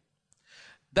away.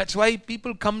 That's why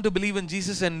people come to believe in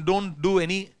Jesus and don't do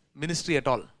any ministry at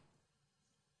all.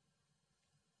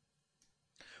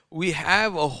 We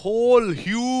have a whole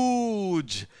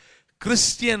huge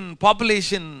Christian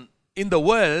population in the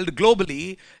world,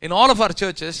 globally, in all of our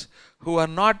churches, who are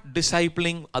not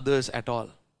discipling others at all.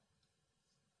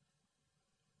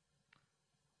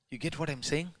 You get what I'm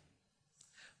saying?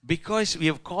 Because we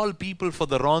have called people for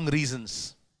the wrong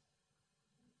reasons.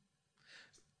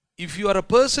 if you are a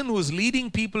person who is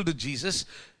leading people to Jesus,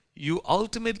 you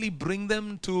ultimately bring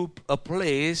them to a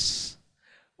place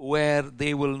where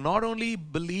they will not only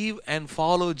believe and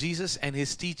follow Jesus and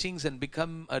his teachings and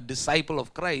become a disciple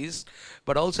of Christ,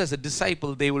 but also as a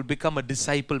disciple, they will become a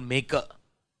disciple maker.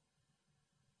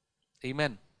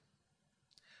 Amen.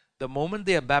 The moment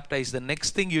they are baptized, the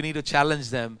next thing you need to challenge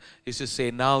them is to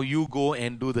say, now you go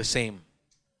and do the same.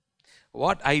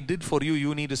 What I did for you,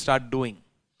 you need to start doing.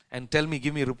 And tell me,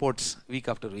 give me reports week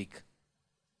after week.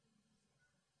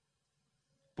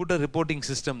 Put a reporting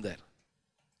system there.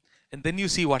 And then you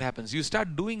see what happens. You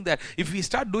start doing that. If we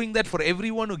start doing that for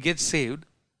everyone who gets saved,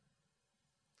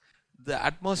 the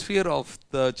atmosphere of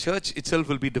the church itself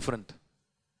will be different.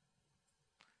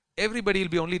 Everybody will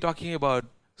be only talking about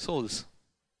souls,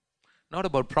 not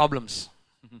about problems.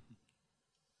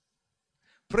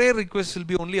 Prayer requests will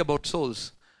be only about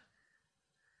souls,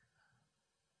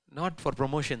 not for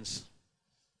promotions.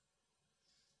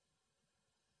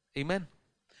 Amen.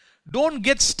 Don't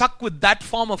get stuck with that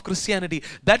form of Christianity.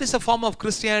 That is a form of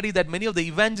Christianity that many of the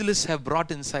evangelists have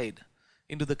brought inside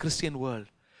into the Christian world.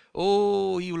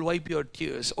 Oh, he will wipe your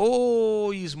tears. Oh,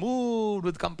 he's moved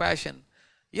with compassion.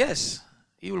 Yes,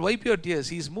 he will wipe your tears.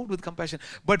 He's moved with compassion.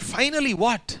 But finally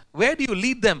what? Where do you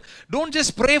lead them? Don't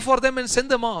just pray for them and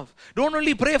send them off. Don't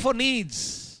only pray for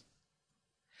needs.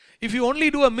 If you only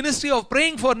do a ministry of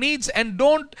praying for needs and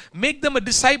don't make them a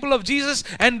disciple of Jesus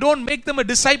and don't make them a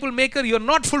disciple maker, you're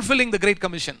not fulfilling the Great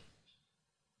Commission.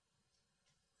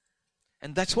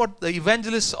 And that's what the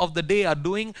evangelists of the day are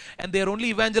doing, and they're only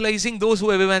evangelizing those who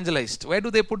have evangelized. Where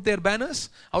do they put their banners?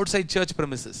 Outside church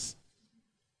premises.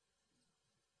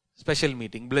 Special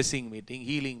meeting, blessing meeting,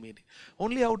 healing meeting.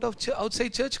 Only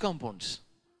outside church compounds.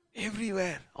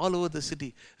 Everywhere, all over the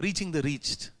city, reaching the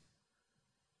reached.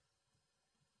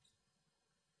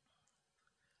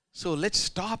 So let's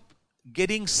stop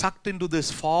getting sucked into these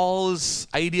false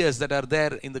ideas that are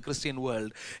there in the Christian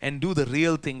world and do the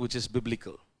real thing, which is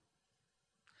biblical.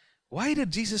 Why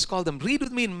did Jesus call them? Read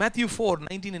with me in Matthew 4,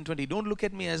 19 and 20. Don't look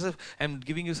at me as if I'm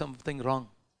giving you something wrong.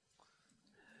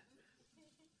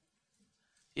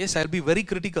 Yes, I'll be very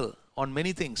critical on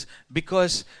many things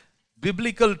because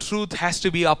biblical truth has to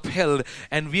be upheld,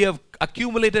 and we have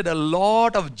accumulated a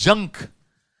lot of junk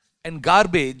and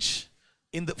garbage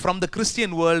from the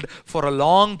Christian world for a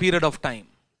long period of time,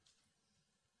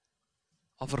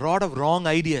 of a lot of wrong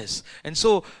ideas. And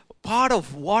so part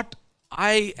of what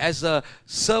I as a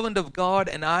servant of God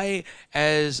and I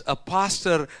as a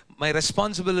pastor, my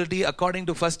responsibility according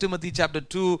to 1 Timothy chapter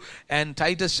 2 and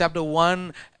Titus chapter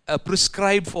 1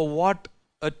 prescribe for what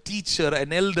a teacher,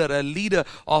 an elder, a leader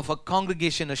of a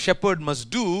congregation, a shepherd must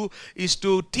do is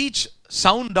to teach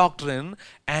sound doctrine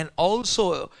and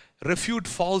also refute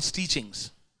false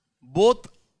teachings. Both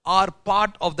are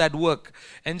part of that work.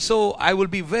 And so I will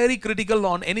be very critical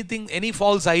on any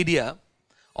false idea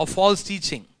or false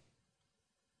teaching.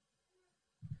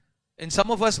 And some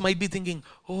of us might be thinking,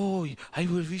 oh,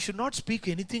 we should not speak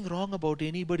anything wrong about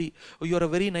anybody. Oh, you're a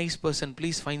very nice person.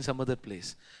 Please find some other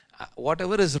place.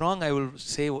 Whatever is wrong, I will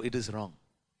say it is wrong.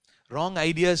 Wrong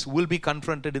ideas will be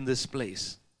confronted in this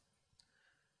place.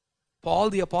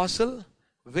 Paul the Apostle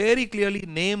very clearly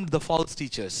named the false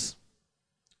teachers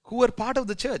who were part of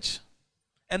the church.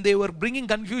 And they were bringing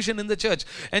confusion in the church.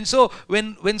 And so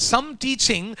when some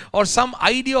teaching or some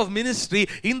idea of ministry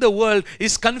in the world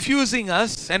is confusing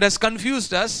us and has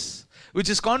confused us, which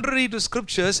is contrary to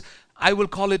scriptures, I will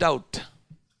call it out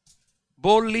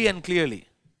boldly and clearly.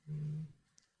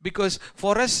 Because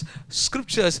for us,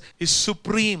 scriptures is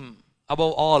supreme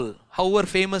above all. However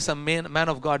famous a man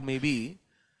of God may be,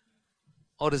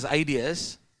 or his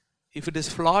ideas, if it is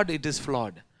flawed, it is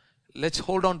flawed. Let's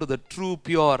hold on to the true,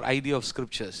 pure idea of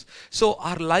scriptures. So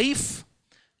our life,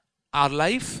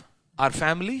 our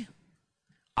family,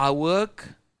 our work,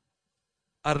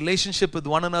 our relationship with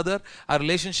one another, our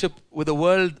relationship with the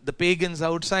world, the pagans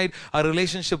outside, our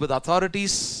relationship with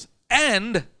authorities,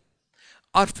 and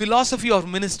our philosophy of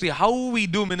ministry, how we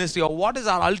do ministry, or what is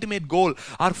our ultimate goal,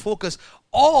 our focus,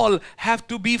 all have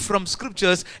to be from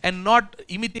scriptures and not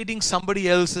imitating somebody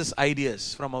else's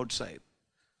ideas from outside.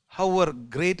 However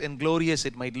great and glorious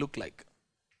it might look like.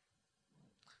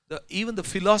 Even the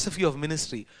philosophy of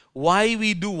ministry, why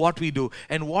we do what we do,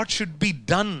 and what should be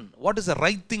done, what is the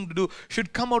right thing to do,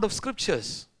 should come out of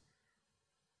scriptures.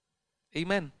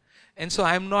 Amen. And so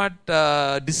I'm not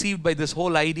deceived by this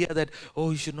whole idea that,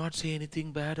 oh, you should not say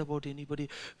anything bad about anybody.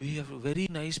 We have very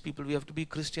nice people. We have to be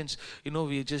Christians.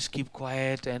 We just keep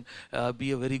quiet and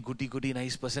be a very goody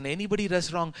nice person. Anybody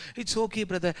does wrong, it's okay,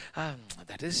 brother.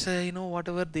 That is,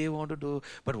 whatever they want to do.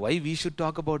 But why we should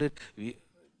talk about it?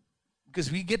 Because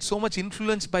we get so much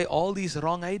influenced by all these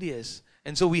wrong ideas.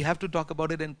 And so we have to talk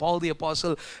about it. And Paul the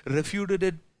Apostle refuted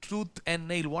it tooth and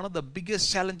nail. One of the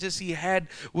biggest challenges he had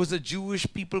was the Jewish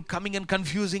people coming and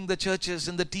confusing the churches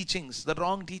and the teachings, the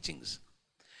wrong teachings.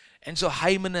 And so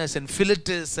Hymenaeus and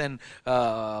Philetus and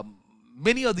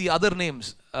many of the other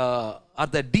names are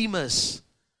the Demas.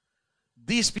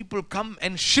 These people come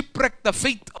and shipwreck the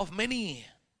faith of many.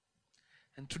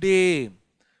 And today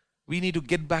we need to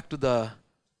get back to the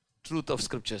truth of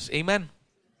scriptures. Amen.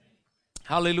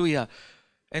 Hallelujah.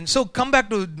 And so come back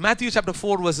to Matthew chapter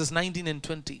 4 verses 19 and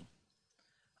 20.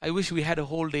 I wish we had a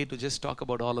whole day to just talk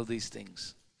about all of these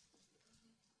things.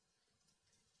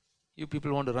 You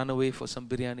people want to run away for some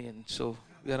biryani, and so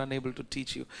we are unable to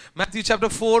teach you. Matthew chapter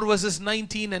 4 verses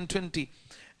 19 and 20.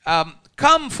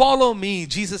 Come follow me,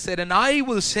 Jesus said, and I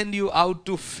will send you out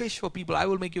to fish for people. I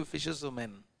will make you fishers of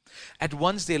men. At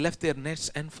once they left their nets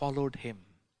and followed him.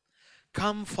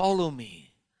 Come follow me.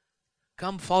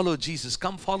 Come follow Jesus.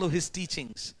 Come follow his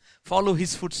teachings. Follow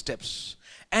his footsteps.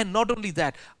 And not only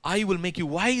that, I will make you.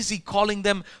 Why is he calling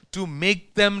them to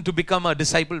make them to become a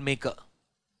disciple maker?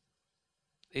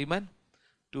 Amen.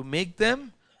 To make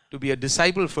them to be a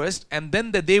disciple first, and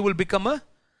then that they will become a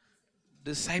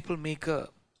disciple maker.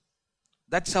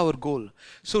 That's our goal.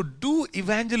 So do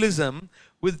evangelism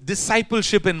with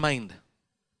discipleship in mind.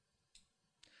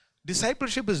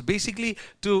 Discipleship is basically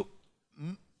to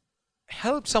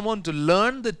help someone to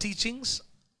learn the teachings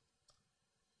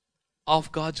of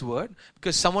God's word,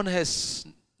 because someone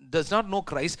does not know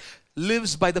Christ,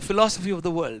 lives by the philosophy of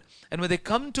the world. And when they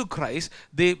come to Christ,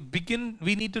 we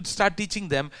need to start teaching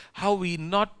them how we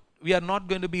are not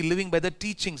going to be living by the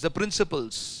teachings, the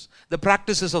principles, the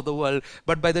practices of the world,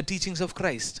 but by the teachings of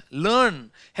Christ.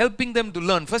 Learn, helping them to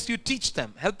learn. First you teach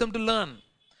them, help them to learn.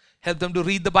 Help them to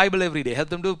read the Bible every day. Help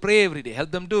them to pray every day. Help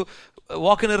them to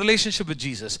walk in a relationship with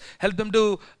Jesus. Help them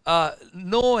to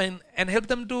know and help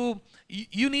them to...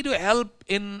 You need to help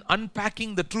in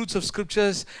unpacking the truths of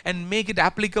scriptures and make it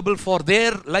applicable for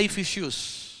their life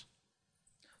issues.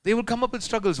 They will come up with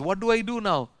struggles. What do I do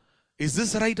now? Is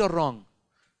this right or wrong?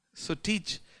 So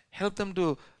teach. Help them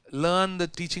to learn the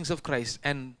teachings of Christ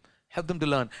and help them to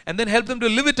learn. And then help them to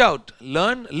live it out.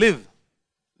 Learn, live.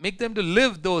 Make them to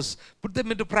live those, put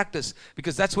them into practice.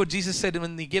 Because that's what Jesus said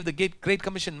when he gave the Great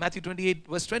Commission, Matthew 28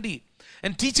 verse 20.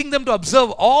 And teaching them to observe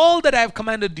all that I have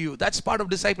commanded you. That's part of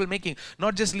disciple making.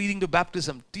 Not just leading to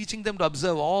baptism. Teaching them to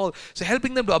observe all. So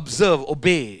helping them to observe,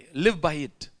 obey, live by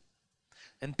it.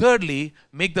 And thirdly,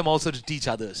 make them also to teach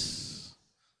others.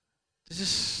 This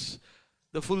is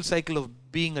the full cycle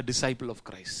of being a disciple of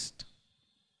Christ.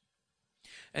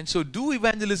 And so do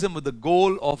evangelism with the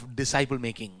goal of disciple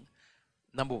making.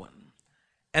 Number one.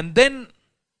 And then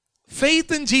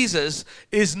faith in Jesus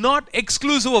is not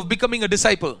exclusive of becoming a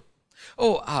disciple.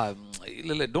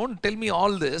 Don't tell me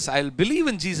all this. I'll believe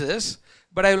in Jesus,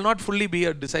 but I will not fully be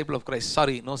a disciple of Christ.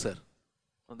 Sorry, no sir.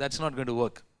 No, that's not going to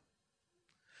work.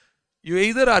 You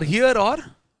either are here or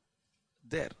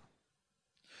there.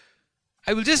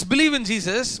 I will just believe in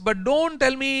Jesus, but don't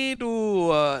tell me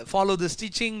to follow this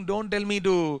teaching. Don't tell me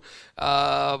to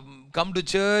come to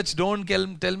church. Don't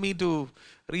tell me to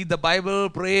read the Bible,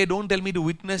 pray. Don't tell me to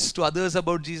witness to others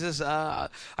about Jesus. I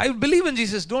believe in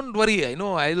Jesus. Don't worry. I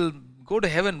know I'll go to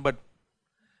heaven, but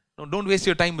don't waste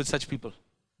your time with such people.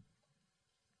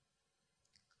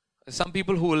 Some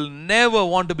people who will never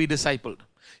want to be discipled.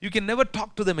 You can never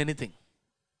talk to them anything.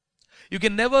 You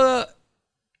can never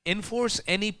enforce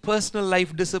any personal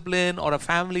life discipline or a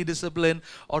family discipline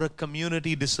or a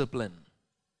community discipline.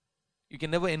 You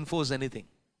can never enforce anything.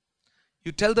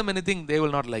 You tell them anything, they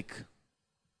will not like.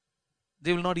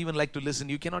 They will not even like to listen.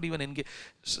 You cannot even engage.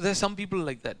 So there are some people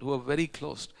like that who are very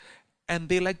closed. And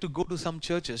they like to go to some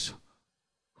churches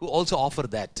who also offer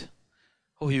that.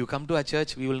 Oh, you come to our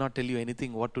church, we will not tell you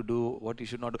anything, what to do, what you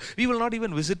should not do. We will not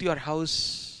even visit your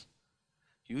house.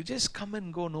 You just come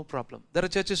and go, no problem. There are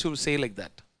churches who say like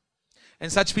that.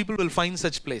 And such people will find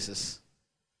such places.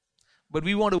 But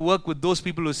we want to work with those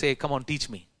people who say, come on, teach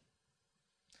me.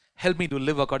 Help me to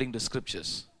live according to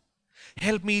scriptures.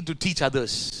 Help me to teach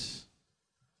others.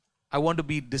 I want to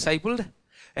be discipled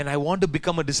and I want to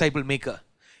become a disciple maker.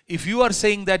 If you are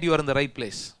saying that, you are in the right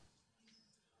place.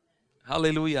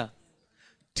 Hallelujah.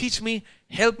 Teach me,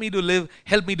 help me to live,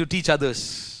 help me to teach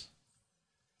others.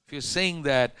 If you're saying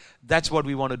that, that's what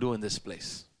we want to do in this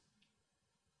place.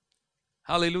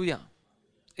 Hallelujah.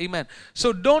 Amen.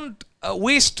 So don't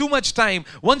waste too much time.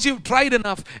 Once you've tried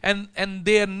enough and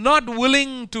they are not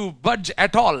willing to budge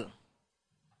at all,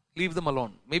 leave them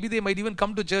alone. Maybe they might even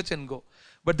come to church and go.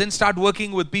 But then start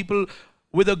working with people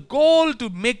with a goal to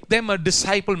make them a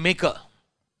disciple maker.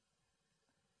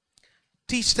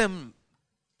 teach them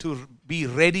to be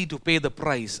ready to pay the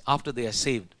price after they are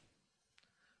saved.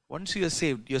 Once you are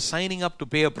saved, you're signing up to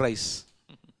pay a price.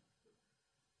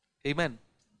 Amen.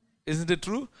 Isn't it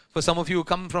true? For some of you who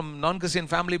come from non-Christian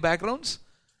family backgrounds,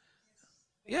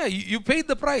 yeah, you paid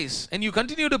the price and you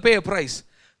continue to pay a price.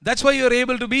 That's why you're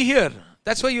able to be here.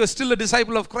 That's why you're still a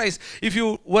disciple of Christ. If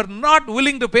you were not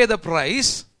willing to pay the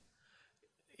price,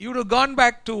 you would have gone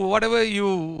back to whatever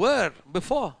you were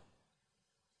before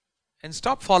and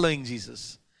stopped following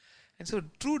Jesus. And so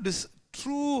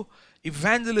true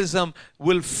evangelism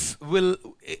will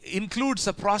includes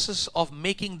a process of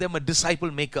making them a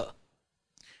disciple maker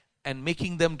and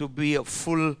making them to be a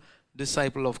full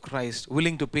disciple of Christ,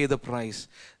 willing to pay the price.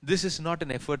 This is not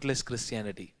an effortless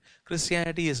Christianity.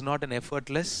 Christianity is not an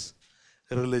effortless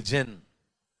religion.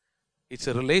 It's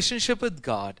a relationship with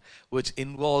God which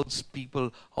involves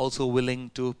people also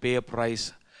willing to pay a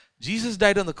price. Jesus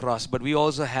died on the cross, but we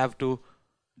also have to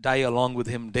die along with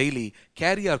him daily,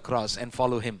 carry our cross and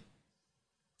follow him.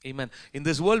 Amen. In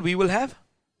this world we will have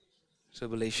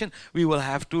tribulation. We will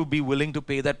have to be willing to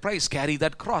pay that price, carry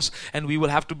that cross, and we will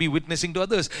have to be witnessing to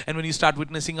others. And when you start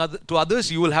witnessing to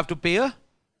others, you will have to pay a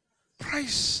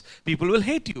price. People will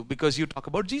hate you because you talk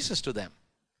about Jesus to them.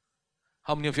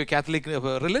 How many of your Catholic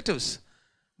relatives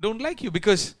don't like you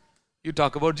because you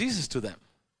talk about Jesus to them?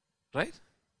 Right?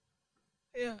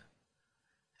 Yeah.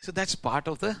 So that's part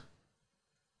of the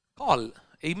call.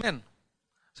 Amen.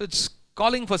 So it's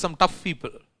calling for some tough people.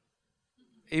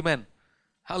 Amen.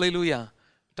 Hallelujah.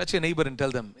 Touch your neighbor and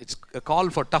tell them it's a call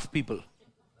for tough people.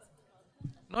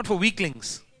 Not for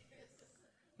weaklings.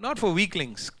 Not for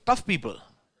weaklings. Tough people.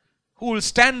 Who will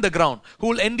stand the ground. Who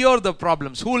will endure the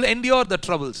problems. Who will endure the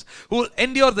troubles. Who will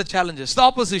endure the challenges, the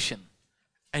opposition.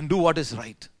 And do what is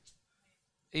right.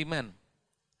 Amen.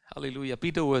 Hallelujah.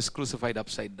 Peter was crucified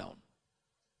upside down.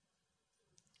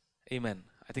 Amen.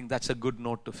 I think that's a good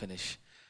note to finish.